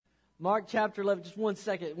Mark chapter 11, just 1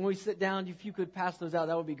 second. When we sit down, if you could pass those out,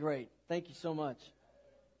 that would be great. Thank you so much.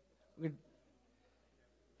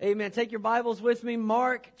 Amen. Take your Bibles with me.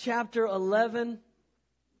 Mark chapter 11.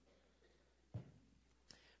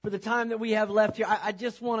 For the time that we have left here, I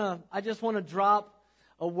just want to drop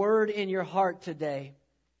a word in your heart today.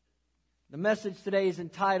 The message today is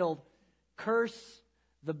entitled, Curse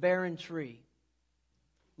the Barren Tree.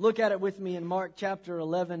 Look at it with me in Mark chapter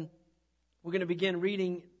 11. We're going to begin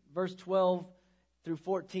reading verse 12 through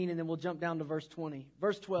 14, and then we'll jump down to verse 20.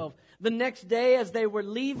 Verse 12. The next day, as they were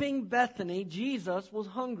leaving Bethany, Jesus was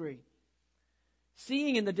hungry.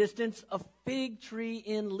 Seeing in the distance a fig tree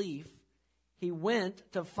in leaf, he went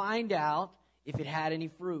to find out if it had any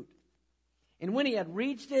fruit. And when he had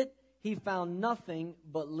reached it, he found nothing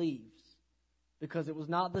but leaves, because it was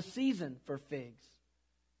not the season for figs.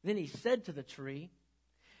 Then he said to the tree,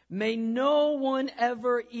 May no one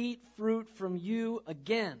ever eat fruit from you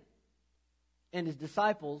again. And his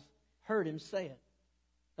disciples heard him say it.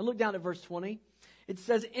 Now look down at verse 20. It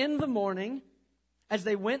says, In the morning, as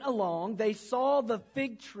they went along, they saw the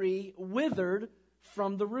fig tree withered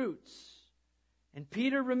from the roots. And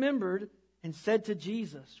Peter remembered and said to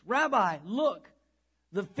Jesus, Rabbi, look,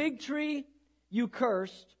 the fig tree you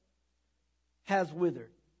cursed has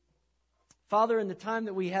withered. Father, in the time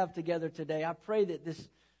that we have together today, I pray that this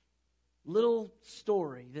little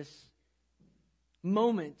story, this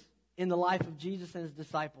moment in the life of Jesus and his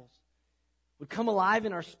disciples would come alive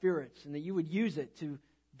in our spirits, and that you would use it to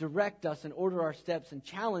direct us and order our steps and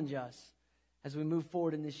challenge us as we move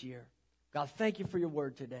forward in this year. God, thank you for your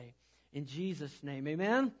word today. In Jesus' name,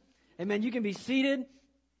 amen? Amen. You can be seated.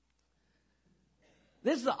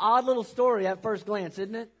 This is an odd little story at first glance,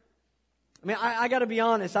 isn't it? I mean, I got to be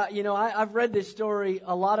honest. I've read this story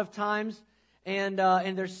a lot of times, and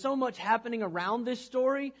there's so much happening around this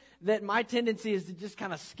story that my tendency is to just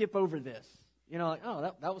kind of skip over this.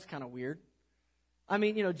 That was kind of weird. I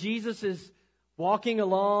mean, Jesus is walking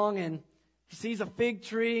along, and he sees a fig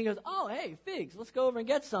tree, and goes, oh, hey, figs, let's go over and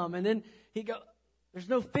get some. And then there's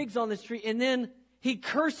no figs on this tree. And then he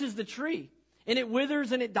curses the tree, and it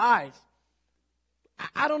withers and it dies.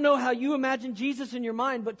 I don't know how you imagine Jesus in your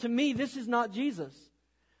mind, but to me, this is not Jesus.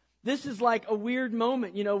 This is like a weird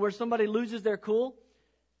moment, where somebody loses their cool.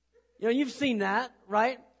 You've seen that,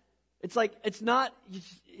 right? It's like, it's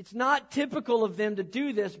not typical of them to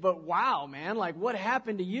do this, but wow, man, like what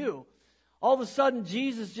happened to you? All of a sudden,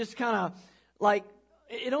 Jesus just kind of like,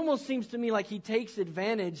 it almost seems to me like he takes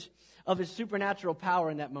advantage of his supernatural power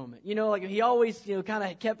in that moment. Like he always, kind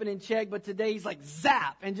of kept it in check, but today he's like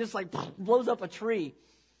zap and just like blows up a tree.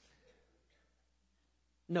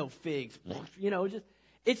 No figs.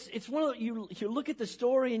 It's one of you look at the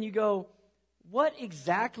story and you go, what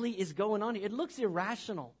exactly is going on here? It looks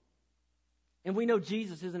irrational. And we know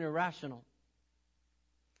Jesus isn't irrational.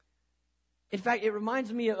 In fact, it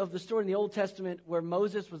reminds me of the story in the Old Testament where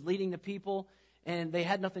Moses was leading the people and they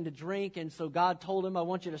had nothing to drink, and so God told him, I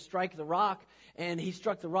want you to strike the rock. And he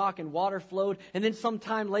struck the rock and water flowed. And then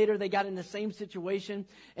sometime later they got in the same situation,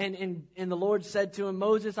 and the Lord said to him,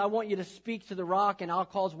 Moses, I want you to speak to the rock and I'll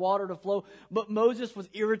cause water to flow. But Moses was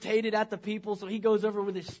irritated at the people, so he goes over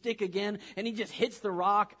with his stick again and he just hits the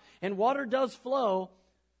rock and water does flow.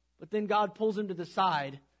 But then God pulls him to the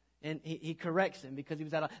side and he corrects him because he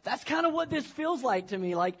was that's kind of what this feels like to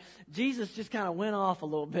me. Like Jesus just kind of went off a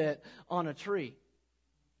little bit on a tree.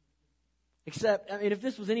 Except, if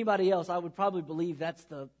this was anybody else, I would probably believe that's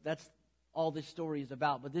all this story is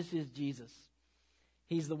about. But this is Jesus.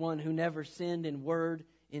 He's the one who never sinned in word,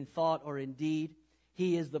 in thought, or in deed.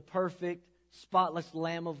 He is the perfect, spotless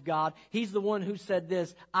Lamb of God. He's the one who said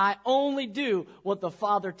this, I only do what the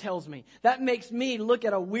Father tells me. That makes me look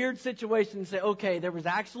at a weird situation and say, okay, there was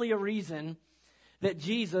actually a reason that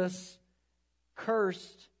Jesus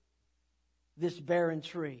cursed this barren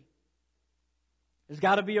tree. There's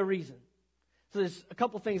got to be a reason. So there's a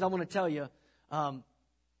couple things I want to tell you.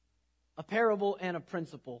 A parable and a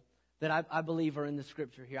principle that I believe are in the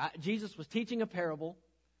scripture here. Jesus was teaching a parable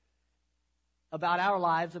about our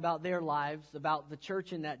lives, about their lives, about the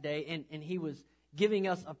church in that day, and he was giving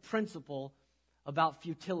us a principle about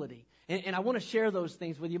futility. And I want to share those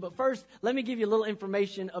things with you. But first, let me give you a little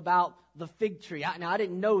information about the fig tree. Now, I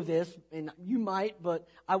didn't know this, and you might, but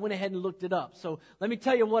I went ahead and looked it up. So let me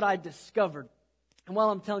tell you what I discovered. And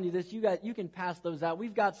while I'm telling you this, you can pass those out.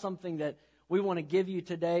 We've got something that we want to give you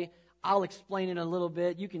today. I'll explain it in a little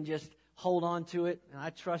bit. You can just hold on to it, and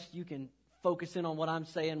I trust you can focus in on what I'm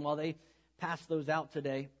saying while they pass those out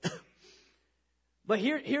today. But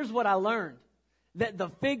here's what I learned. That the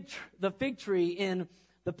fig tree in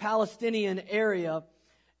the Palestinian area,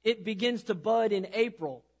 it begins to bud in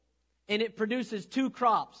April. and it produces two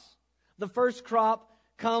crops. The first crop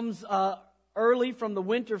comes early from the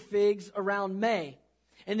winter figs around May.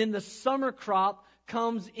 And then the summer crop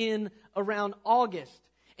comes in around August.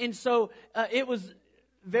 And so it was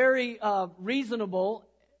very reasonable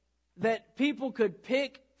that people could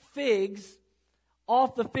pick figs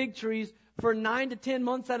off the fig trees for 9 to 10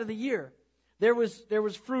 months out of the year. There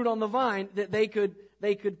was fruit on the vine that they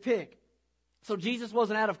could pick. So Jesus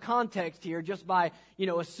wasn't out of context here just by,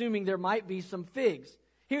 assuming there might be some figs.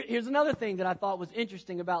 Here's another thing that I thought was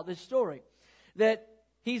interesting about this story, that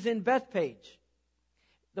he's in Bethpage.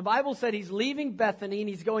 The Bible said he's leaving Bethany and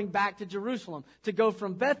he's going back to Jerusalem. To go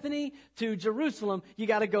from Bethany to Jerusalem, you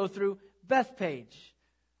got to go through Bethpage.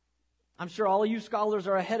 I'm sure all of you scholars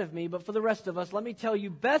are ahead of me, but for the rest of us, let me tell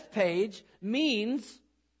you, Bethpage means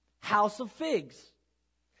house of figs.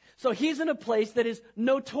 So he's in a place that is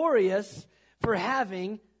notorious for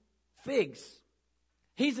having figs.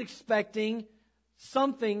 He's expecting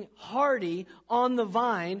something hearty on the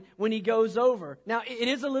vine when he goes over. Now, it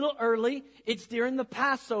is a little early. It's during the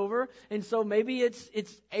Passover, and so maybe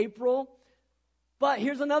it's April. But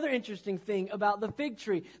here's another interesting thing about the fig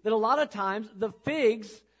tree, that a lot of times the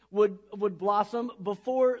figs would blossom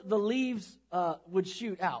before the leaves would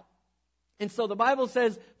shoot out. And so the Bible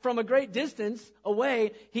says from a great distance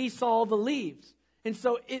away, he saw the leaves. And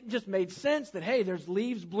so it just made sense that, hey, there's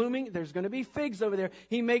leaves blooming. There's going to be figs over there.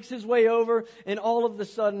 He makes his way over, and all of a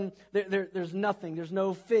sudden, there's nothing. There's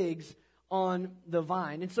no figs on the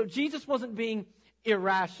vine. And so Jesus wasn't being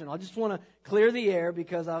irrational. I just want to clear the air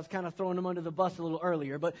because I was kind of throwing him under the bus a little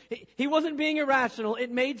earlier. But he wasn't being irrational.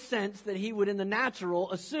 It made sense that he would, in the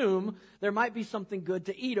natural, assume there might be something good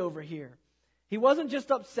to eat over here. He wasn't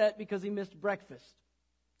just upset because he missed breakfast.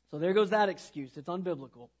 So there goes that excuse. It's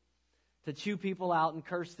unbiblical to chew people out and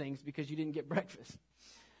curse things because you didn't get breakfast.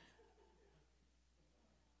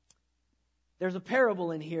 There's a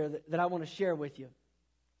parable in here that I want to share with you.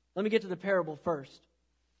 Let me get to the parable first.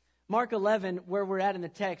 Mark 11, where we're at in the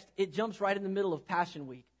text, it jumps right in the middle of Passion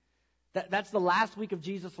Week. That's the last week of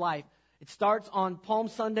Jesus' life. It starts on Palm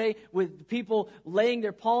Sunday with people laying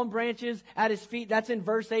their palm branches at his feet. That's in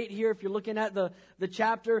verse 8 here. If you're looking at the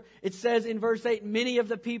chapter, it says in verse 8, many of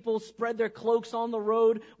the people spread their cloaks on the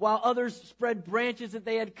road while others spread branches that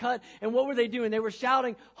they had cut. And what were they doing? They were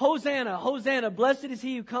shouting, Hosanna, Hosanna, blessed is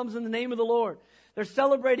he who comes in the name of the Lord. They're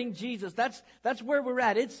celebrating Jesus. That's where we're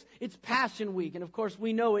at. It's Passion Week. And of course,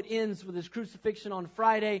 we know it ends with his crucifixion on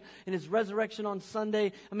Friday and his resurrection on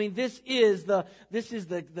Sunday. I mean, this is the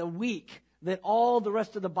week that all the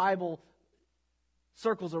rest of the Bible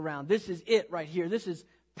circles around. This is it right here. This is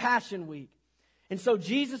Passion Week. And so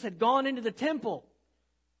Jesus had gone into the temple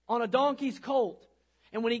on a donkey's colt.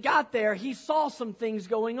 And when he got there, he saw some things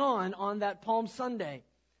going on that Palm Sunday.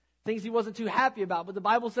 Things he wasn't too happy about. But the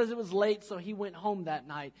Bible says it was late, so he went home that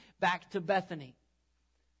night, back to Bethany.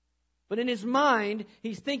 But in his mind,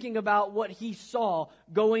 he's thinking about what he saw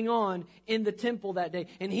going on in the temple that day.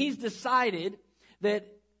 And he's decided that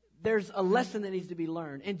there's a lesson that needs to be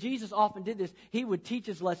learned. And Jesus often did this. He would teach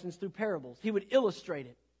his lessons through parables. He would illustrate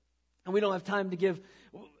it. And we don't have time to give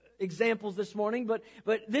examples this morning, but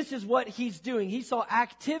this is what he's doing. He saw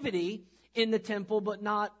activity in the temple, but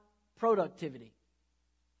not productivity.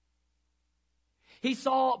 He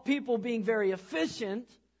saw people being very efficient.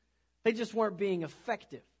 They just weren't being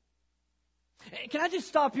effective. Can I just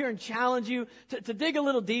stop here and challenge you to dig a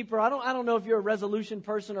little deeper? I don't know if you're a resolution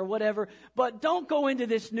person or whatever, but don't go into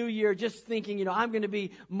this new year just thinking, I'm going to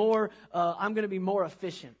be more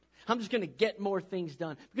efficient. I'm just going to get more things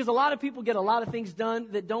done. Because a lot of people get a lot of things done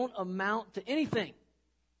that don't amount to anything.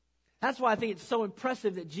 That's why I think it's so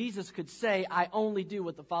impressive that Jesus could say, I only do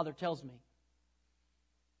what the Father tells me.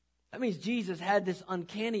 That means Jesus had this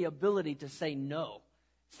uncanny ability to say no.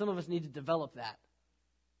 Some of us need to develop that.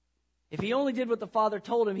 If he only did what the Father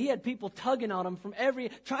told him, he had people tugging on him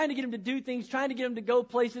trying to get him to do things, trying to get him to go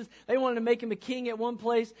places. They wanted to make him a king at one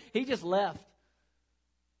place. He just left.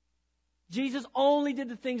 Jesus only did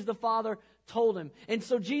the things the Father told him. And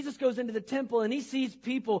so Jesus goes into the temple and he sees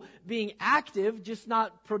people being active, just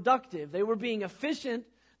not productive. They were being efficient.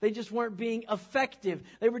 They just weren't being effective.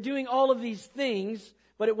 They were doing all of these things,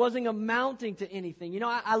 but it wasn't amounting to anything.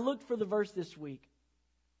 I looked for the verse this week,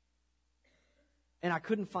 and I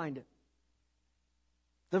couldn't find it.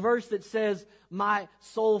 The verse that says, my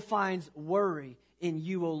soul finds worry in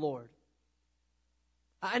you, O Lord.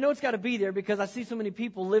 I know it's got to be there because I see so many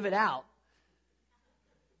people live it out.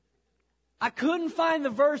 I couldn't find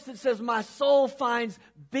the verse that says, my soul finds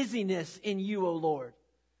busyness in you, O Lord.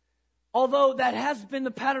 Although that has been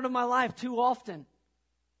the pattern of my life too often.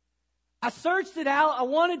 I searched it out. I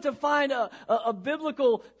wanted to find a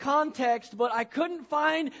biblical context, but I couldn't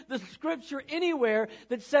find the scripture anywhere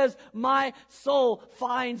that says, my soul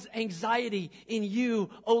finds anxiety in you,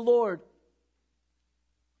 O Lord.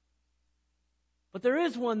 But there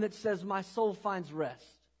is one that says, my soul finds rest.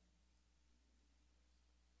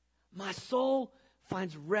 My soul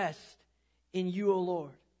finds rest in you, O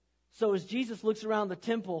Lord. So as Jesus looks around the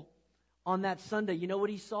temple on that Sunday, you know what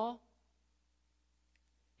he saw?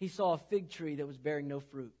 He saw a fig tree that was bearing no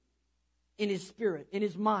fruit. In his spirit, in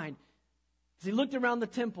his mind. As he looked around the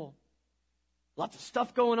temple, lots of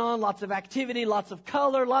stuff going on, lots of activity, lots of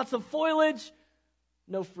color, lots of foliage.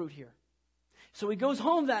 No fruit here. So he goes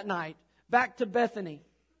home that night, back to Bethany.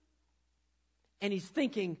 And he's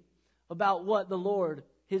thinking about what the Lord,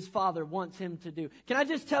 his Father, wants him to do. Can I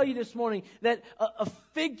just tell you this morning that a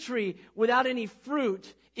fig tree without any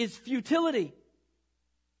fruit is futility?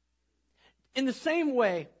 In the same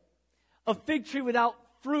way, a fig tree without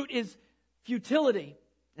fruit is futility.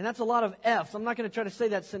 And that's a lot of F's. I'm not going to try to say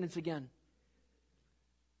that sentence again.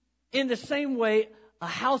 In the same way, a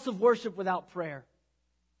house of worship without prayer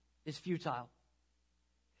is futile.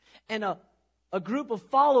 And a group of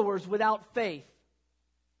followers without faith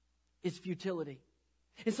is futility.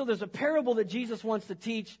 And so there's a parable that Jesus wants to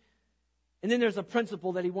teach, and then there's a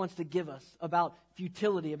principle that he wants to give us about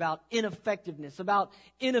futility, about ineffectiveness, about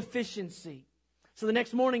inefficiency. So the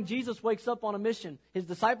next morning, Jesus wakes up on a mission. His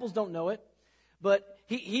disciples don't know it, but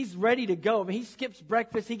he's ready to go. I mean, he skips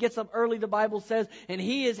breakfast. He gets up early, the Bible says, and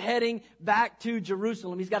he is heading back to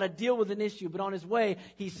Jerusalem. He's got to deal with an issue, but on his way,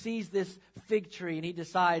 he sees this fig tree, and he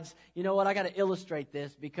decides, you know what, I got to illustrate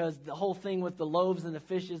this, because the whole thing with the loaves and the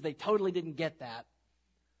fishes, they totally didn't get that.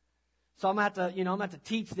 So I'm going to have to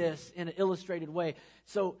teach this in an illustrated way.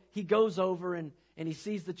 So he goes over and he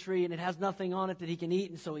sees the tree, and it has nothing on it that he can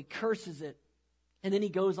eat, and so he curses it. And then he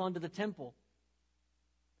goes on to the temple.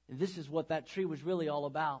 And this is what that tree was really all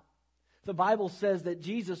about. The Bible says that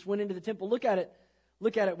Jesus went into the temple. Look at it.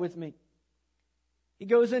 Look at it with me. He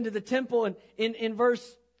goes into the temple, and in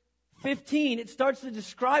verse 15, it starts to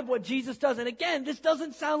describe what Jesus does. And again, this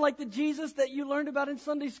doesn't sound like the Jesus that you learned about in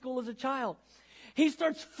Sunday school as a child. He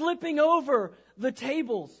starts flipping over the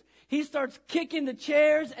tables. He starts kicking the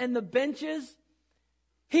chairs and the benches.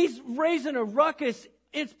 He's raising a ruckus.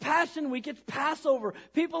 It's Passion Week. It's Passover.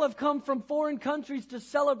 People have come from foreign countries to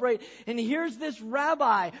celebrate. And here's this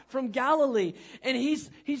rabbi from Galilee. And he's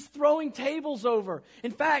throwing tables over.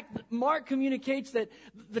 In fact, Mark communicates that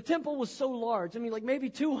the temple was so large. I mean, like maybe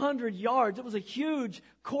 200 yards. It was a huge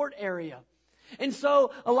court area. And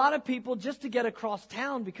so a lot of people, just to get across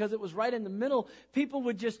town, because it was right in the middle, people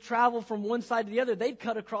would just travel from one side to the other. They'd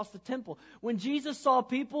cut across the temple. When Jesus saw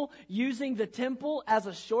people using the temple as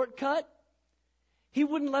a shortcut, he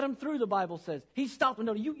wouldn't let them through, the Bible says. He stopped and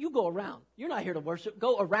no, you go around. You're not here to worship.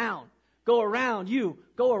 Go around. Go around. You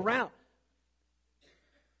go around.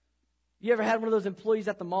 You ever had one of those employees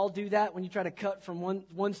at the mall do that when you try to cut from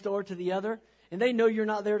one store to the other? And they know you're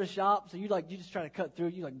not there to shop, so you just try to cut through.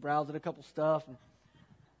 You browse at a couple stuff. And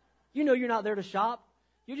you know you're not there to shop.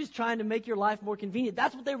 You're just trying to make your life more convenient.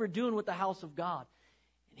 That's what they were doing with the house of God.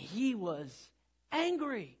 And he was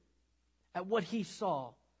angry at what he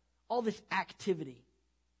saw. All this activity,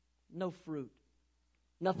 no fruit,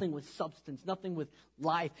 nothing with substance, nothing with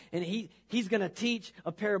life. And he's going to teach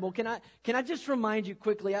a parable. Can I just remind you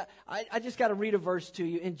quickly, I just got to read a verse to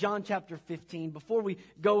you in John chapter 15. Before we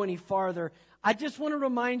go any farther, I just want to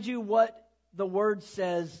remind you what the Word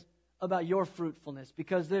says about your fruitfulness,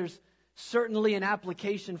 because there's certainly an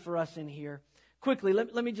application for us in here. Quickly,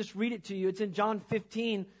 let me just read it to you. It's in John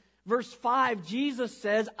 15, verse 5. Jesus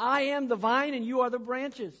says, I am the vine and you are the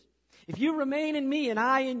branches. If you remain in me and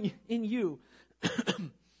I in you,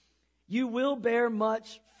 you will bear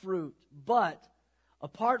much fruit. But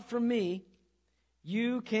apart from me,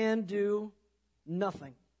 you can do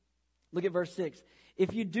nothing. Look at verse 6.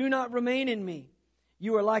 If you do not remain in me,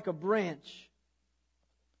 you are like a branch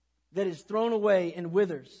that is thrown away and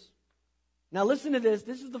withers. Now listen to this.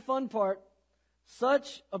 This is the fun part.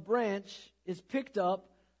 Such a branch is picked up,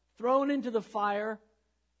 thrown into the fire,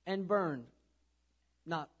 and burned.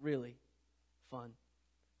 Not really fun.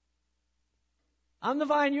 I'm the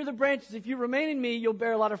vine, you're the branches. If you remain in me, you'll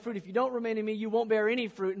bear a lot of fruit. If you don't remain in me, you won't bear any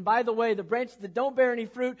fruit. And by the way, the branches that don't bear any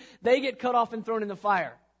fruit, they get cut off and thrown in the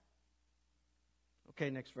fire. Okay,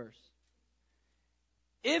 next verse.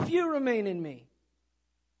 If you remain in me,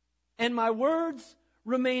 and my words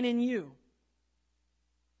remain in you,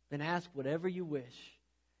 then ask whatever you wish,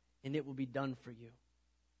 and it will be done for you.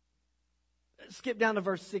 Skip down to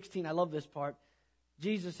verse 16. I love this part.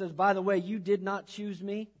 Jesus says, by the way, you did not choose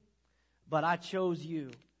me, but I chose you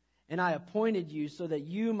and I appointed you so that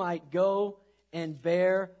you might go and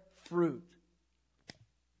bear fruit.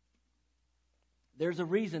 There's a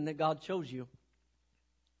reason that God chose you.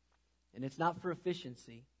 And it's not for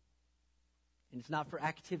efficiency. And it's not for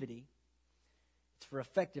activity. It's for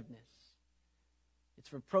effectiveness. It's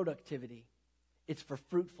for productivity. It's for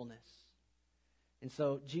fruitfulness. And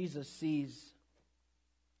so Jesus sees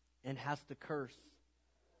and has to curse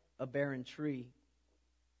a barren tree.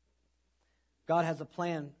 God has a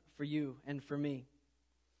plan for you and for me.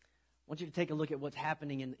 I want you to take a look at what's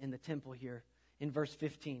happening in the temple here in verse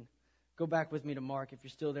 15. Go back with me to Mark, if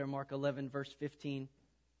you're still there, Mark 11, verse 15.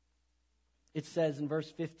 It says in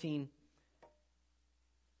verse 15,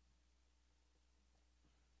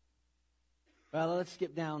 well, let's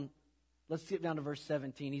skip down to verse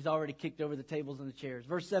 17. He's already kicked over the tables and the chairs.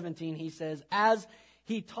 Verse 17, he says, as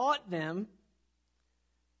he taught them,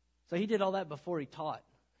 so he did all that before he taught.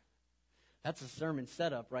 That's a sermon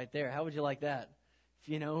setup right there. How would you like that?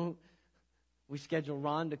 If, we schedule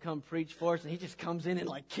Ron to come preach for us, and he just comes in and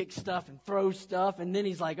like kicks stuff and throws stuff, and then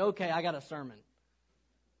he's like, okay, I got a sermon.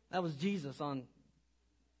 That was Jesus on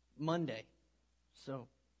Monday. So,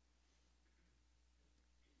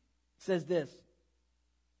 it says this,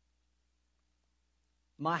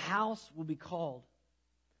 my house will be called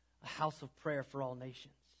a house of prayer for all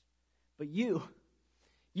nations. But you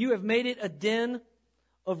have made it a den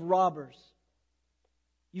of robbers.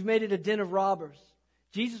 You've made it a den of robbers.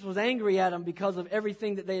 Jesus was angry at them because of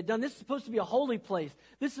everything that they had done. This is supposed to be a holy place.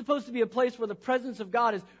 This is supposed to be a place where the presence of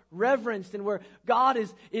God is reverenced and where God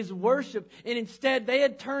is worshiped. And instead, they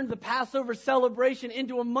had turned the Passover celebration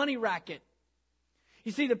into a money racket.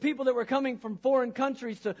 You see, the people that were coming from foreign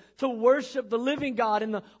countries to worship the living God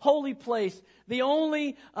in the holy place, the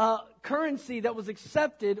only currency that was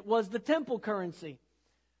accepted was the temple currency.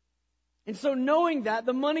 And so knowing that,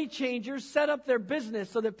 the money changers set up their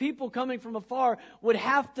business so that people coming from afar would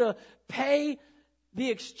have to pay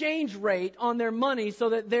the exchange rate on their money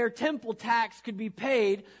so that their temple tax could be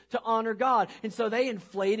paid to honor God. And so they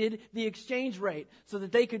inflated the exchange rate so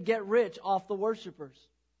that they could get rich off the worshipers.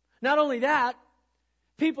 Not only that,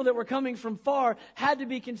 people that were coming from far had to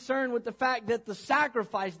be concerned with the fact that the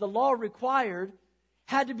sacrifice, the law required,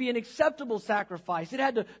 had to be an acceptable sacrifice. It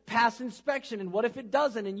had to pass inspection. And what if it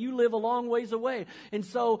doesn't and you live a long ways away? And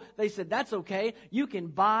so they said, that's okay. You can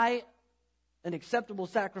buy an acceptable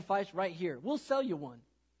sacrifice right here. We'll sell you one.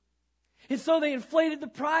 And so they inflated the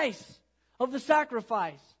price of the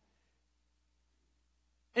sacrifice.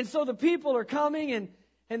 And so the people are coming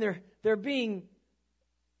and they're being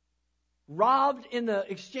robbed in the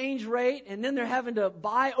exchange rate, and then they're having to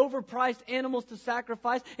buy overpriced animals to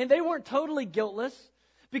sacrifice. And they weren't totally guiltless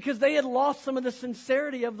because they had lost some of the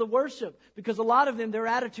sincerity of the worship. Because a lot of them, their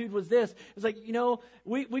attitude was this. It's like,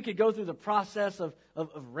 we could go through the process of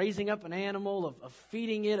raising up an animal, of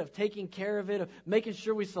feeding it, of taking care of it, of making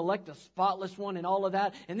sure we select a spotless one and all of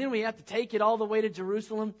that. And then we have to take it all the way to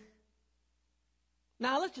Jerusalem.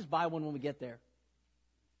 Now, let's just buy one when we get there.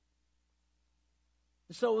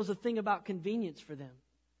 So it was a thing about convenience for them.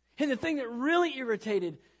 And the thing that really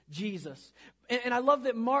irritated Jesus, and I love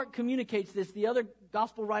that Mark communicates this, the other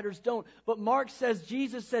gospel writers don't, but Mark says,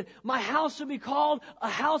 Jesus said, my house shall be called a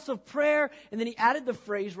house of prayer. And then he added the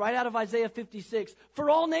phrase right out of Isaiah 56, for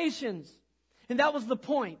all nations. And that was the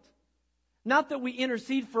point. Not that we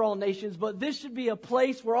intercede for all nations, but this should be a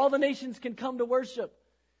place where all the nations can come to worship.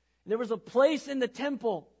 And there was a place in the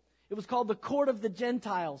temple. It was called the court of the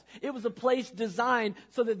Gentiles. It was a place designed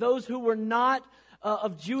so that those who were not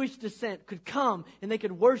of Jewish descent could come and they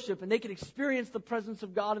could worship and they could experience the presence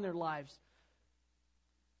of God in their lives.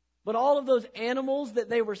 But all of those animals that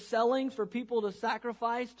they were selling for people to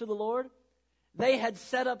sacrifice to the Lord, they had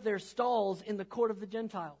set up their stalls in the court of the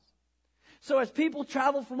Gentiles. So as people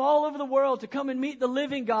traveled from all over the world to come and meet the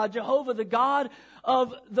living God, Jehovah, the God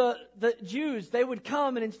of the Jews, they would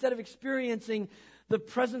come, and instead of experiencing the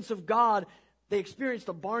presence of God, they experienced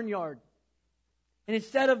a barnyard. And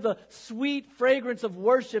instead of the sweet fragrance of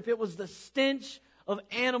worship, it was the stench of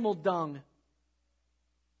animal dung.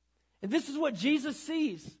 And this is what Jesus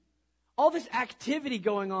sees. All this activity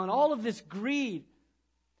going on, all of this greed.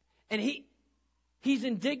 And he's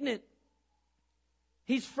indignant.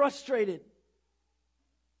 He's frustrated.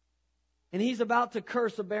 And he's about to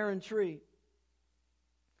curse a barren tree.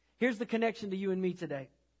 Here's the connection to you and me today.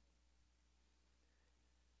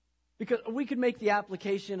 Because we could make the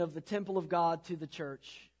application of the temple of God to the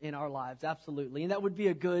church in our lives, absolutely. And that would be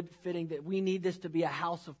a good fitting that we need this to be a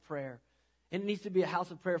house of prayer. And it needs to be a house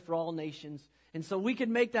of prayer for all nations. And so we could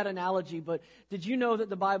make that analogy, but did you know that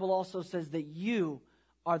the Bible also says that you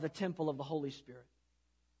are the temple of the Holy Spirit?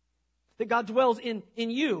 That God dwells in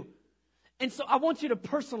you. And so I want you to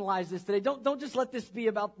personalize this today. Don't just let this be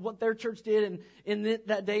about what their church did and in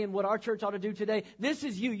that day and what our church ought to do today. This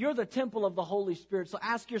is you. You're the temple of the Holy Spirit. So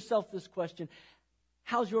ask yourself this question.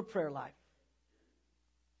 How's your prayer life?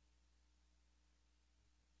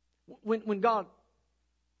 When God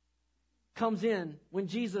comes in, when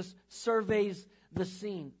Jesus surveys the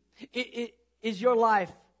scene, is your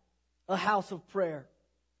life a house of prayer?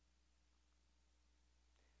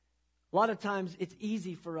 A lot of times it's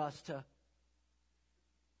easy for us to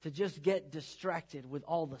just get distracted with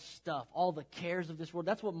all the stuff, all the cares of this world.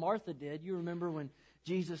 That's what Martha did. You remember when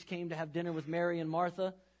Jesus came to have dinner with Mary and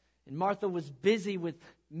Martha? And Martha was busy with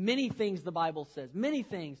many things, the Bible says. Many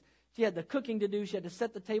things. She had the cooking to do. She had to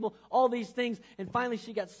set the table. All these things. And finally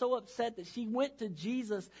she got so upset that she went to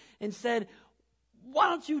Jesus and said, why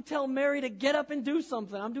don't you tell Mary to get up and do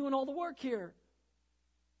something? I'm doing all the work here.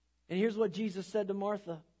 And here's what Jesus said to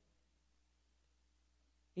Martha.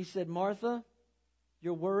 He said, Martha,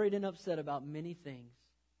 you're worried and upset about many things.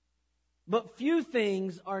 But few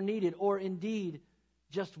things are needed, or indeed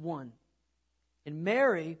just one. And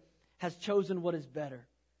Mary has chosen what is better,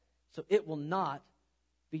 so it will not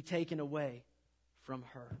be taken away from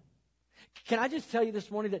her. Can I just tell you this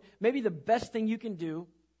morning that maybe the best thing you can do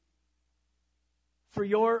for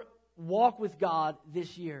your walk with God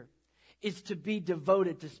this year is to be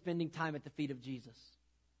devoted to spending time at the feet of Jesus.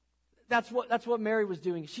 That's what Mary was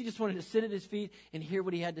doing. She just wanted to sit at his feet and hear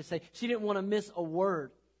what he had to say. She didn't want to miss a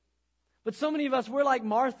word. But so many of us, we're like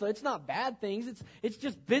Martha. It's not bad things. It's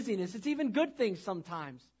just busyness. It's even good things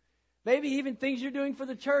sometimes. Maybe even things you're doing for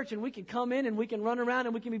the church, and we can come in and we can run around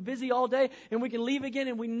and we can be busy all day and we can leave again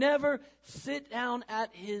and we never sit down at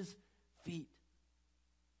his feet.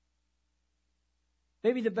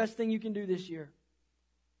 Maybe the best thing you can do this year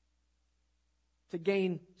to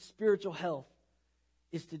gain spiritual health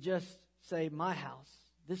is to just say, my house,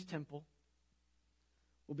 this temple,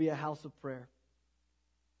 will be a house of prayer.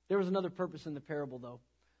 There was another purpose in the parable, though.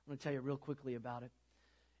 I'm going to tell you real quickly about it.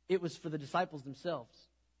 It was for the disciples themselves.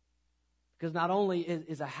 Because not only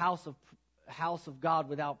is a house of God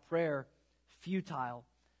without prayer futile,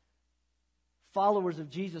 followers of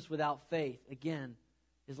Jesus without faith, again,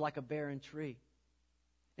 is like a barren tree.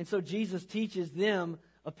 And so Jesus teaches them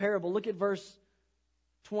a parable. Look at verse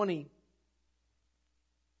 20.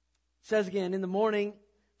 It says again, in the morning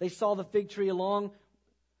they saw the fig tree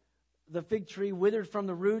withered from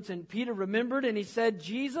the roots, and Peter remembered and he said,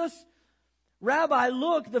 Jesus, Rabbi,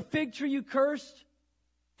 look, the fig tree you cursed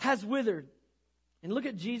has withered. And look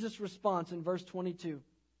at Jesus' response in verse 22.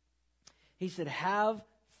 He said, have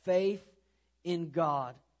faith in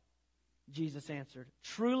God. Jesus answered,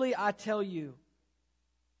 truly I tell you,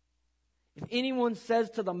 if anyone says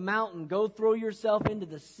to the mountain, go throw yourself into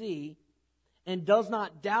the sea, and does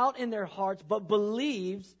not doubt in their hearts, but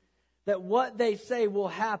believes that what they say will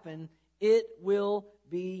happen, it will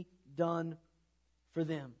be done for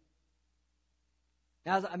them.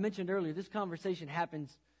 Now, as I mentioned earlier, this conversation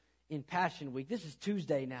happens in Passion Week. This is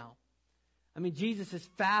Tuesday now. I mean, Jesus is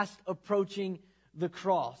fast approaching the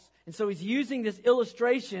cross. And so he's using this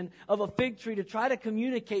illustration of a fig tree to try to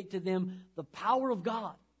communicate to them the power of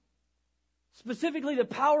God. Specifically, the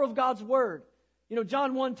power of God's Word. You know,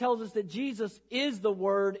 John 1 tells us that Jesus is the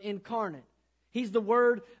Word incarnate. He's the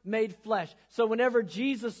Word made flesh. So whenever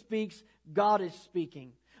Jesus speaks, God is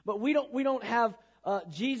speaking. But we don't have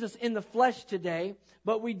Jesus in the flesh today,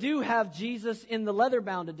 but we do have Jesus in the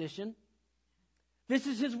leather-bound edition. This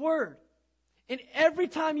is His Word. And every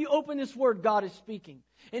time you open this Word, God is speaking.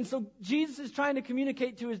 And so Jesus is trying to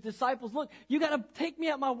communicate to His disciples, look, you got to take me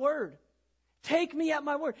at my word. Take me at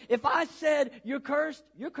my word. If I said you're cursed,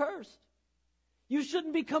 you're cursed. You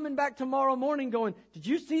shouldn't be coming back tomorrow morning going, did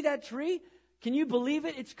you see that tree? Can you believe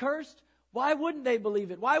it? It's cursed. Why wouldn't they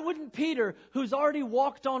believe it? Why wouldn't Peter, who's already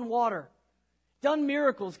walked on water, done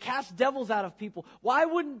miracles, cast devils out of people, why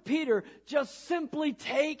wouldn't Peter just simply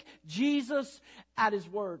take Jesus at His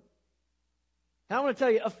word? And I want to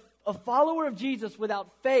tell you, a follower of Jesus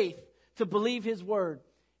without faith to believe His word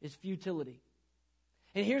is futility.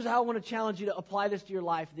 And here's how I want to challenge you to apply this to your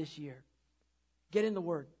life this year. Get in the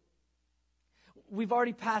Word. We've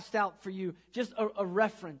already passed out for you just a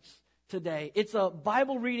reference today. It's a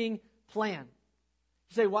Bible reading plan.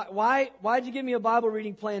 You say, why'd you give me a Bible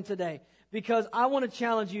reading plan today? Because I want to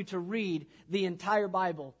challenge you to read the entire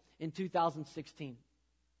Bible in 2016.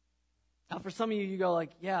 Now, for some of you, you go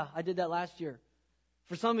like, yeah, I did that last year.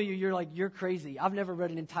 For some of you, you're like, you're crazy. I've never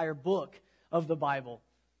read an entire book of the Bible.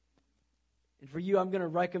 And for you, I'm going to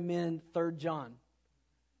recommend 3 John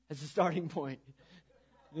as a starting point.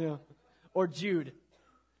 Or Jude.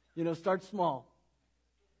 Start small.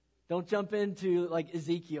 Don't jump into like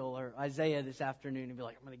Ezekiel or Isaiah this afternoon and be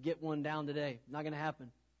like, I'm going to get one down today. Not going to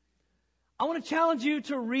happen. I want to challenge you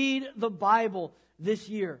to read the Bible this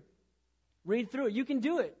year. Read through it. You can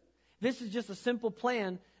do it. This is just a simple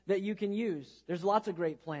plan that you can use. There's lots of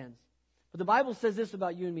great plans. But the Bible says this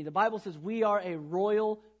about you and me. The Bible says we are a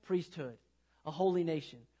royal priesthood, a holy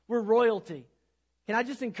nation. We're royalty. Can I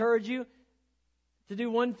just encourage you to do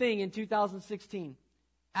one thing in 2016?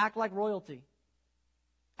 Act like royalty.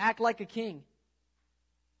 Act like a king.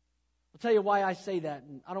 I'll tell you why I say that.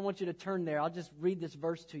 And I don't want you to turn there. I'll just read this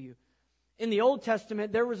verse to you. In the Old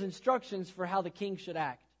Testament, there was instructions for how the king should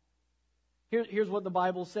act. Here's what the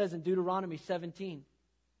Bible says in Deuteronomy 17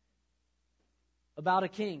 about a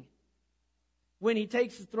king. When he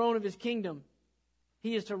takes the throne of his kingdom,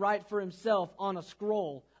 he is to write for himself on a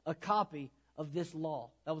scroll a copy of this law.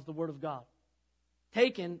 That was the word of God,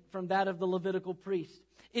 taken from that of the Levitical priest.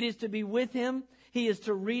 It is to be with him. He is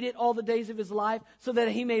to read it all the days of his life so that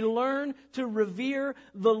he may learn to revere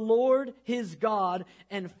the Lord his God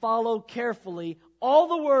and follow carefully all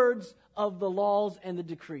the words of the laws and the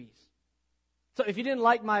decrees. So if you didn't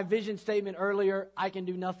like my vision statement earlier, I can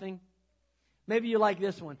do nothing. Maybe you like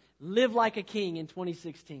this one. Live like a king in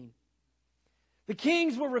 2016. The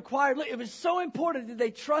kings were required. Look, it was so important that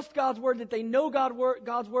they trust God's word, that they know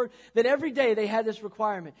God's word, that every day they had this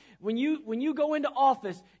requirement. When you go into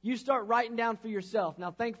office, you start writing down for yourself.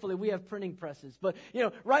 Now, thankfully, we have printing presses. But,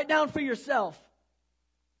 write down for yourself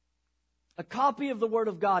a copy of the word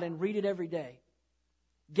of God and read it every day.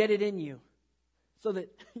 Get it in you so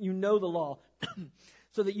that you know the law,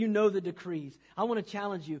 so that you know the decrees. I want to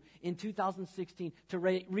challenge you in 2016 to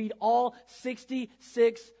read all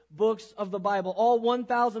 66 books of the Bible, all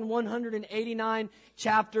 1,189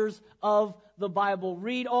 chapters of the Bible.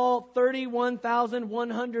 Read all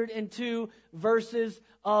 31,102 verses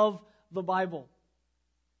of the Bible.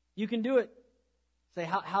 You can do it. Say,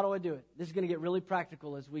 how do I do it? This is going to get really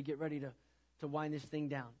practical as we get ready to wind this thing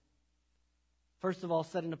down. First of all,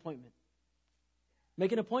 set an appointment.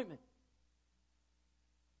 Make an appointment.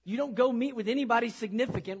 You don't go meet with anybody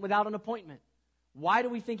significant without an appointment. Why do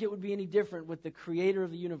we think it would be any different with the creator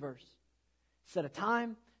of the universe? Set a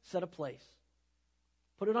time, set a place.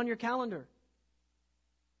 Put it on your calendar.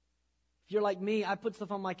 If you're like me, I put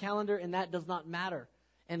stuff on my calendar and that does not matter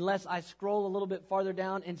unless I scroll a little bit farther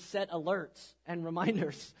down and set alerts and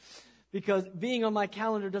reminders. Because being on my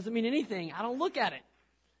calendar doesn't mean anything. I don't look at it.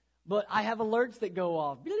 But I have alerts that go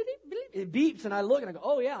off. It beeps and I look and I go,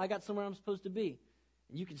 oh yeah, I got somewhere I'm supposed to be.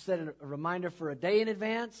 And you can set a reminder for a day in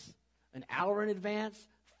advance, an hour in advance,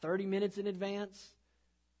 30 minutes in advance.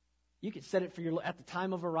 You can set it for at the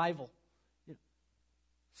time of arrival.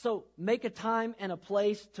 So make a time and a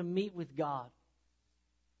place to meet with God.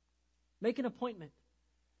 Make an appointment.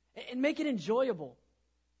 And make it enjoyable.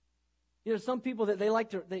 Some people that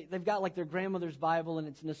they've got like their grandmother's Bible and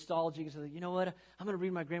it's nostalgic. And so you know what? I'm going to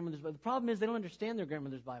read my grandmother's Bible. The problem is they don't understand their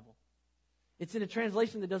grandmother's Bible. It's in a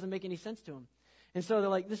translation that doesn't make any sense to them. And so they're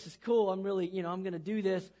like, this is cool. I'm really, I'm going to do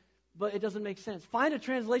this. But it doesn't make sense. Find a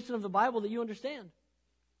translation of the Bible that you understand,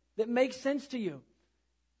 that makes sense to you.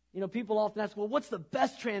 People often ask, well, what's the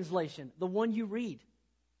best translation? The one you read.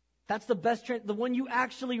 That's the best, the one you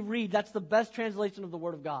actually read. That's the best translation of the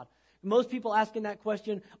Word of God. Most people asking that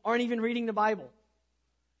question aren't even reading the Bible.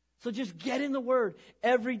 So just get in the Word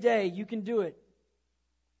every day. You can do it.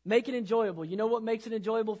 Make it enjoyable. You know what makes it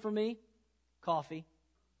enjoyable for me? Coffee.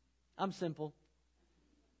 I'm simple.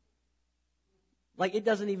 Like it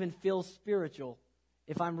doesn't even feel spiritual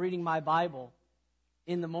if I'm reading my Bible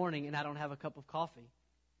in the morning and I don't have a cup of coffee.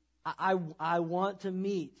 I want to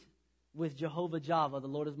meet with Jehovah Java, the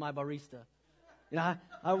Lord is my barista.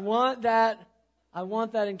 I want that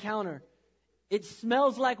encounter. It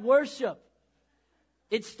smells like worship.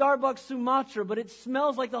 It's Starbucks Sumatra, but it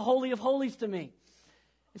smells like the Holy of Holies to me.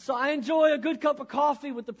 And so I enjoy a good cup of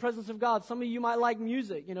coffee with the presence of God. Some of you might like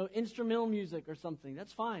music, instrumental music or something.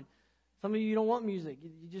 That's fine. Some of you don't want music.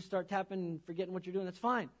 You just start tapping and forgetting what you're doing. That's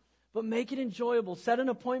fine. But make it enjoyable. Set an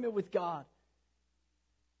appointment with God.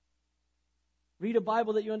 Read a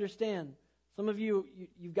Bible that you understand. Some of you've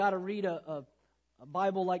got to read a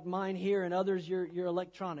Bible like mine here, and others you're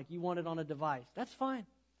electronic. You want it on a device. That's fine.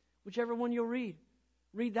 Whichever one you'll read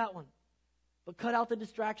that one. But cut out the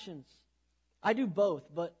distractions. I do both,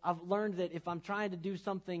 but I've learned that if I'm trying to do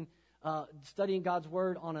something, studying God's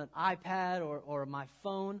Word on an iPad or my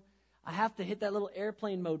phone, I have to hit that little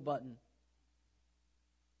airplane mode button.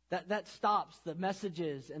 That stops the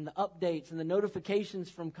messages and the updates and the notifications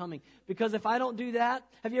from coming. Because if I don't do that,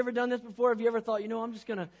 have you ever done this before? Have you ever thought, I'm going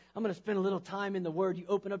to spend a little time in the Word. You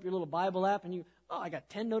open up your little Bible app and I got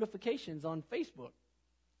 10 notifications on Facebook.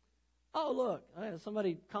 Oh, look,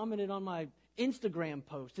 somebody commented on my Instagram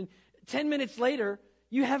post. And 10 minutes later,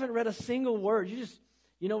 you haven't read a single word. You just,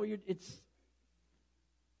 you know what,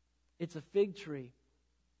 it's a fig tree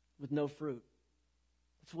with no fruit.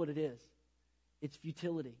 That's what it is. It's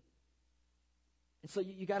futility. And so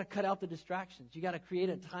you got to cut out the distractions. You got to create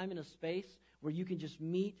a time and a space where you can just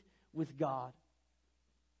meet with God.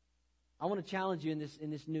 I want to challenge you in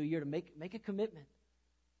this new year to make a commitment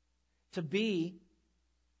to be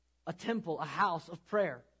a temple, a house of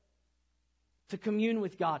prayer, to commune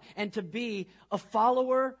with God, and to be a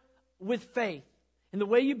follower with faith. And the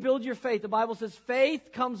way you build your faith, the Bible says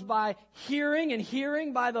faith comes by hearing, and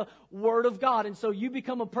hearing by the Word of God. And so you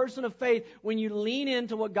become a person of faith when you lean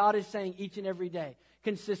into what God is saying each and every day,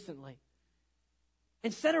 consistently.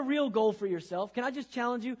 And set a real goal for yourself. Can I just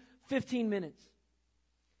challenge you? 15 minutes.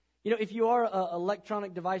 You know, if you are an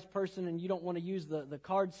electronic device person and you don't want to use the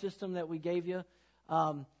card system that we gave you,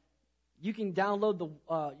 you can download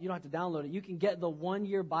you don't have to download it. You can get the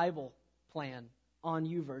 1-year Bible plan on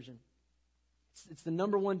YouVersion. It's the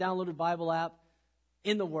 #1 downloaded Bible app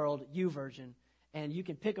in the world, YouVersion. And you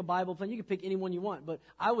can pick a Bible plan. You can pick any one you want. But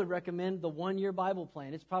I would recommend the 1-year Bible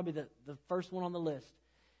plan. It's probably the first one on the list.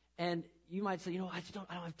 And you might say, I don't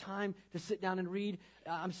have time to sit down and read.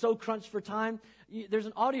 I'm so crunched for time. There's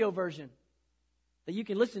an audio version that you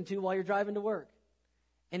can listen to while you're driving to work.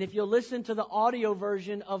 And if you'll listen to the audio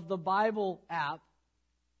version of the Bible app,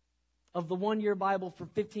 of the 1-year Bible for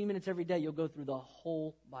 15 minutes every day, you'll go through the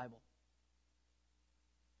whole Bible.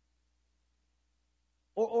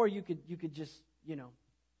 Or you could just,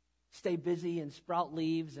 stay busy and sprout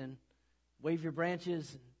leaves and wave your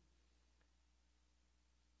branches.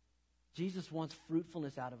 Jesus wants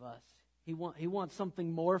fruitfulness out of us. He wants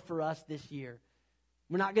something more for us this year.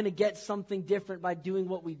 We're not going to get something different by doing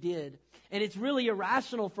what we did. And it's really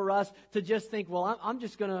irrational for us to just think, well, I'm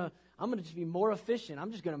going to just be more efficient.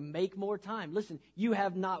 I'm just going to make more time. Listen, you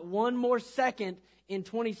have not one more second in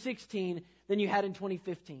 2016 than you had in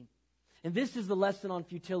 2015. And this is the lesson on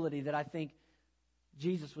futility that I think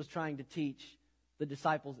Jesus was trying to teach the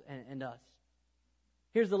disciples and us.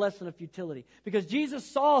 Here's the lesson of futility. Because Jesus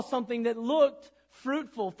saw something that looked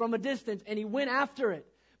fruitful from a distance, and he went after it.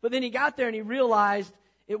 But then he got there and he realized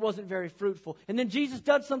it wasn't very fruitful. And then Jesus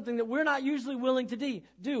does something that we're not usually willing to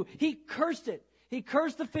do. He cursed it. He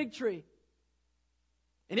cursed the fig tree.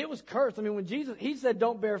 And it was cursed. I mean, when he said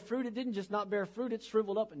don't bear fruit, it didn't just not bear fruit, it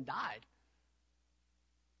shriveled up and died.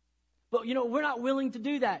 But, we're not willing to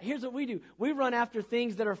do that. Here's what we do. We run after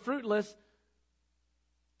things that are fruitless,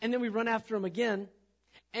 and then we run after them again,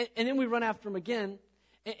 and then we run after them again,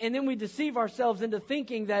 and then we deceive ourselves into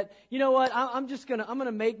thinking that, I'm going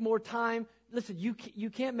to make more time. Listen, you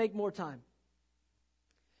can't make more time.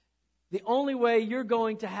 The only way you're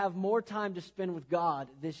going to have more time to spend with God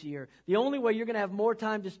this year, the only way you're going to have more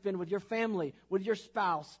time to spend with your family, with your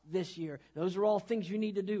spouse this year, those are all things you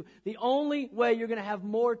need to do. The only way you're going to have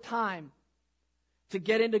more time to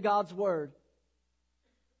get into God's Word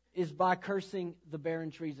is by cursing the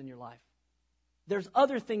barren trees in your life. There's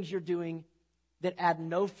other things you're doing that add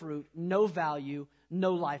no fruit, no value,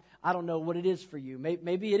 no life. I don't know what it is for you.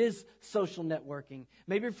 Maybe it is social networking.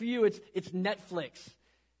 Maybe for you it's Netflix.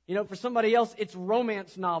 For somebody else, it's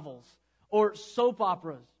romance novels or soap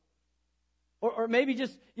operas. Or maybe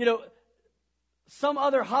just, some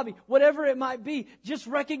other hobby. Whatever it might be, just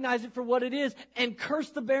recognize it for what it is and curse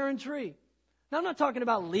the barren tree. Now, I'm not talking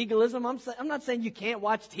about legalism. I'm not saying you can't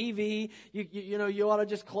watch TV. You ought to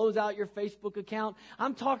just close out your Facebook account.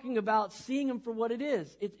 I'm talking about seeing them for what it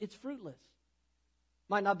is. It's fruitless.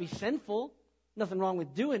 Might not be sinful. Nothing wrong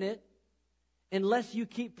with doing it. Unless you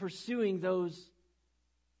keep pursuing those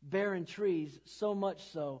barren trees, so much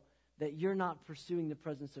so that you're not pursuing the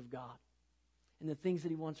presence of God and the things that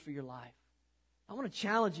He wants for your life. I want to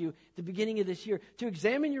challenge you at the beginning of this year to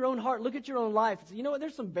examine your own heart, look at your own life, and say,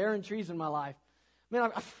 there's some barren trees in my life. Man,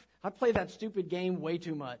 I play that stupid game way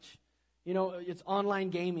too much. It's online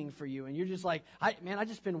gaming for you, and you're just like, I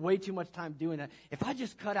just spend way too much time doing that. If I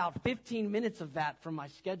just cut out 15 minutes of that from my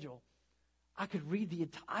schedule, I could read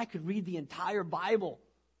the entire Bible.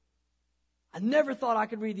 I never thought I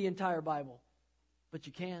could read the entire Bible. But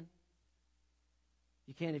you can.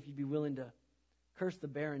 You can if you'd be willing to curse the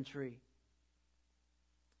barren tree.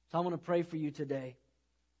 So I want to pray for you today.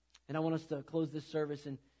 And I want us to close this service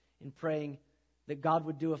in praying that God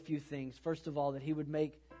would do a few things. First of all, that He would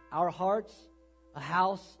make our hearts a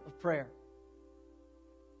house of prayer.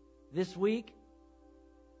 This week,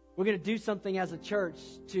 we're going to do something as a church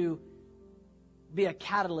to be a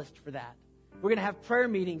catalyst for that. We're going to have prayer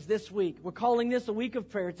meetings this week. We're calling this a week of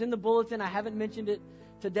prayer. It's in the bulletin. I haven't mentioned it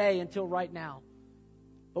today until right now.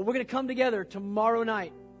 But we're going to come together tomorrow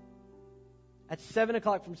night at 7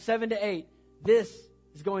 o'clock, from 7 to 8. This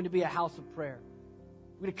is going to be a house of prayer.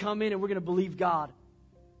 We're going to come in and we're going to believe God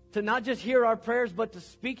to not just hear our prayers, but to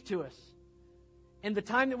speak to us. And the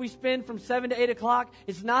time that we spend from 7 to 8 o'clock,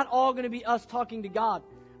 it's not all going to be us talking to God.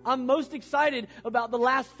 I'm most excited about the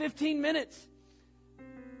last 15 minutes.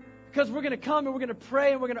 Because we're going to come and we're going to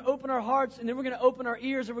pray and we're going to open our hearts and then we're going to open our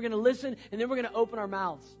ears and we're going to listen and then we're going to open our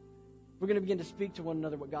mouths. We're going to begin to speak to one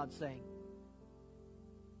another what God's saying.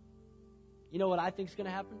 You know what I think is going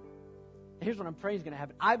to happen? Here's what I'm praying is going to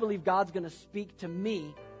happen. I believe God's going to speak to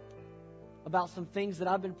me about some things that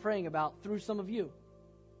I've been praying about through some of you.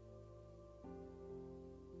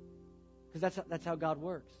 Because that's how God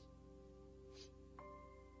works.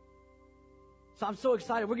 So I'm so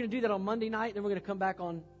excited. We're going to do that on Monday night, then we're going to come back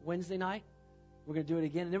on Wednesday night. We're going to do it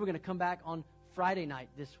again, and then we're going to come back on Friday night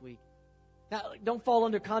this week. Now, don't fall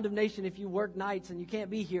under condemnation if you work nights and you can't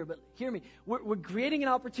be here, but hear me. We're creating an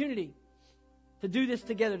opportunity to do this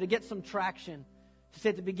together, to get some traction, to say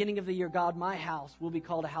at the beginning of the year, God, my house will be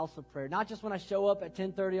called a house of prayer. Not just when I show up at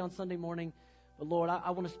 10:30 on Sunday morning, but Lord, I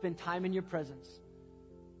want to spend time in your presence.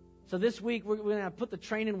 So this week, we're going to put the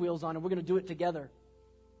training wheels on and we're going to do it together.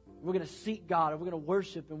 We're going to seek God, and we're going to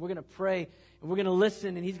worship, and we're going to pray, and we're going to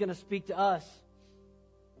listen, and He's going to speak to us.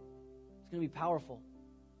 It's going to be powerful.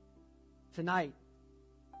 Tonight,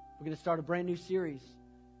 we're going to start a brand new series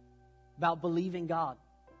about believing God,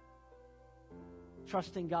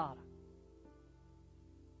 trusting God.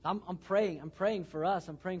 I'm praying for us.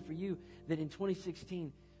 I'm praying for you that in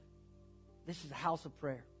 2016, this is a house of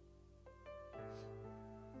prayer.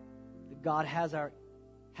 That God has our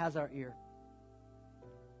ear.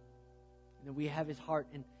 And that we have His heart.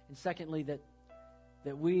 And secondly,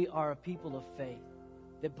 that we are a people of faith,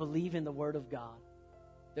 that believe in the Word of God.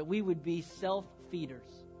 That we would be self-feeders,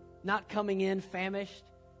 not coming in famished,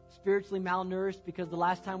 spiritually malnourished because the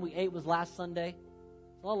last time we ate was last Sunday.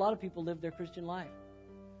 Well, a lot of people live their Christian life.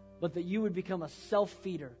 But that you would become a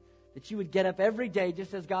self-feeder, that you would get up every day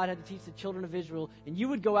just as God had to teach the children of Israel, and you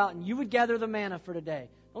would go out and you would gather the manna for today.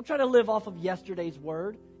 Don't try to live off of yesterday's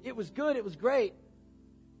word. It was good, it was great.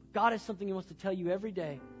 God has something He wants to tell you every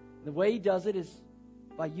day. And the way He does it is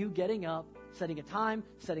by you getting up, setting a time,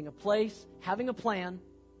 setting a place, having a plan,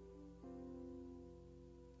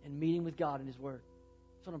 and meeting with God in His Word.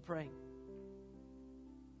 That's what I'm praying.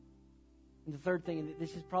 And the third thing, and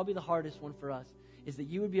this is probably the hardest one for us, is that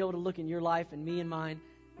you would be able to look in your life and me and mine,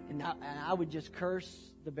 and I would just curse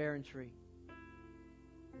the barren tree.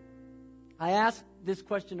 I asked this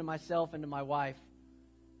question to myself and to my wife.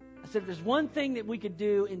 I said, if there's one thing that we could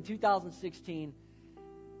do in 2016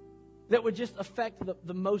 that would just affect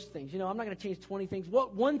the most things. You know, I'm not going to change 20 things.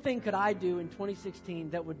 What one thing could I do in 2016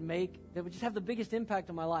 that would just have the biggest impact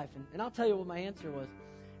on my life? And I'll tell you what my answer was.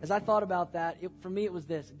 As I thought about that, for me it was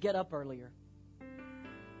this: get up earlier.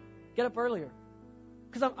 Get up earlier.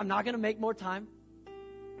 Because I'm not going to make more time.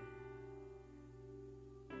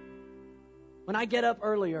 When I get up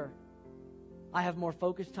earlier, I have more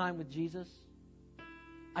focused time with Jesus.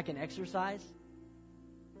 I can exercise.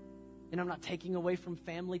 And I'm not taking away from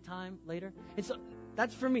family time later. And so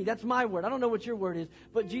that's for me. That's my word. I don't know what your word is.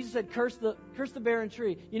 But Jesus said, curse the barren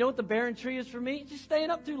tree. You know what the barren tree is for me? It's just staying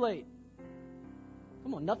up too late.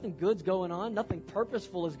 Come on, nothing good's going on. Nothing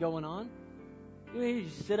purposeful is going on. You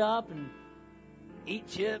just sit up and eat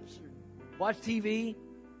chips or watch TV.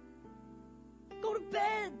 Go to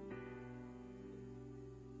bed.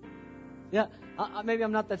 Yeah, maybe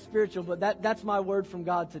I'm not that spiritual, but that's my word from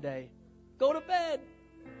God today. Go to bed.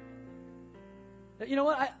 You know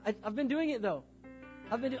what? I've been doing it, though.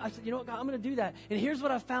 I said, you know what, God, I'm going to do that. And here's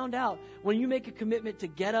what I found out. When you make a commitment to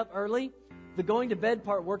get up early, the going to bed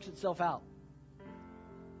part works itself out.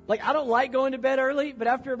 Like, I don't like going to bed early, but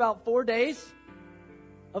after about 4 days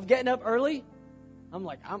of getting up early, I'm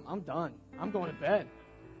like, I'm done. I'm going to bed.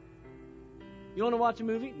 You want to watch a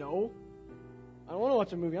movie? No. I don't want to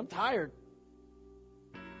watch a movie. I'm tired.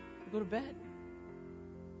 Go to bed.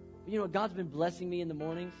 But you know what? God's been blessing me in the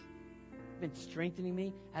mornings. Been strengthening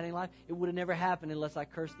me, adding life. It would have never happened unless I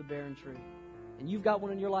cursed the barren tree. And you've got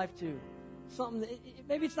one in your life too. Something,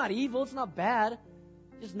 maybe it's not evil, it's not bad,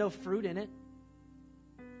 just no fruit in it.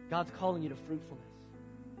 God's calling you to fruitfulness.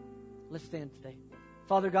 Let's stand today.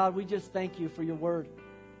 Father God, we just thank you for your word.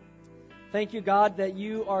 Thank you, God, that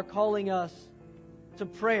you are calling us to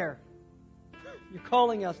prayer. You're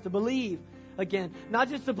calling us to believe again. Not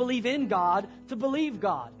just to believe in God, to believe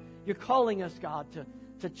God. You're calling us, God, to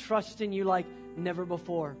trust in you like never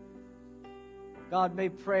before. God, may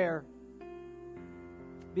prayer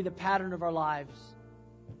be the pattern of our lives.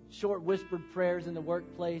 Short whispered prayers in the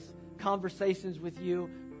workplace, conversations with you,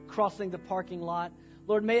 crossing the parking lot.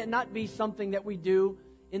 Lord, may it not be something that we do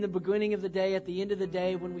in the beginning of the day, at the end of the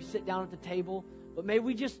day, when we sit down at the table, but may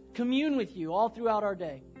we just commune with you all throughout our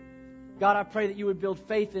day. God, I pray that you would build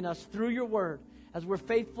faith in us through your word. As we're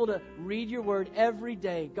faithful to read your word every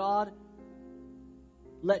day, God,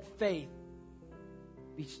 let faith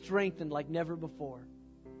be strengthened like never before.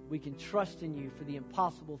 We can trust in you for the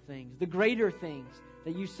impossible things, the greater things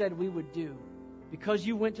that you said we would do because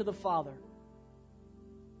you went to the Father.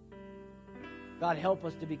 God, help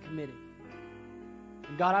us to be committed.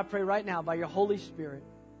 And God, I pray right now by your Holy Spirit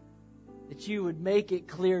that you would make it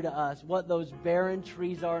clear to us what those barren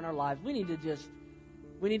trees are in our lives. We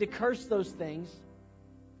need to curse those things.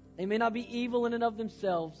 They may not be evil in and of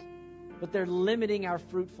themselves, but they're limiting our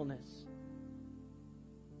fruitfulness.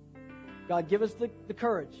 God, give us the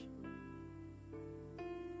courage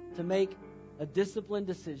to make a disciplined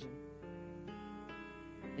decision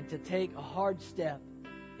and to take a hard step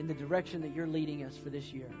in the direction that you're leading us for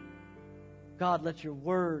this year. God, let your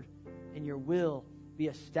word and your will be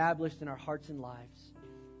established in our hearts and lives.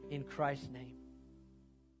 In Christ's name.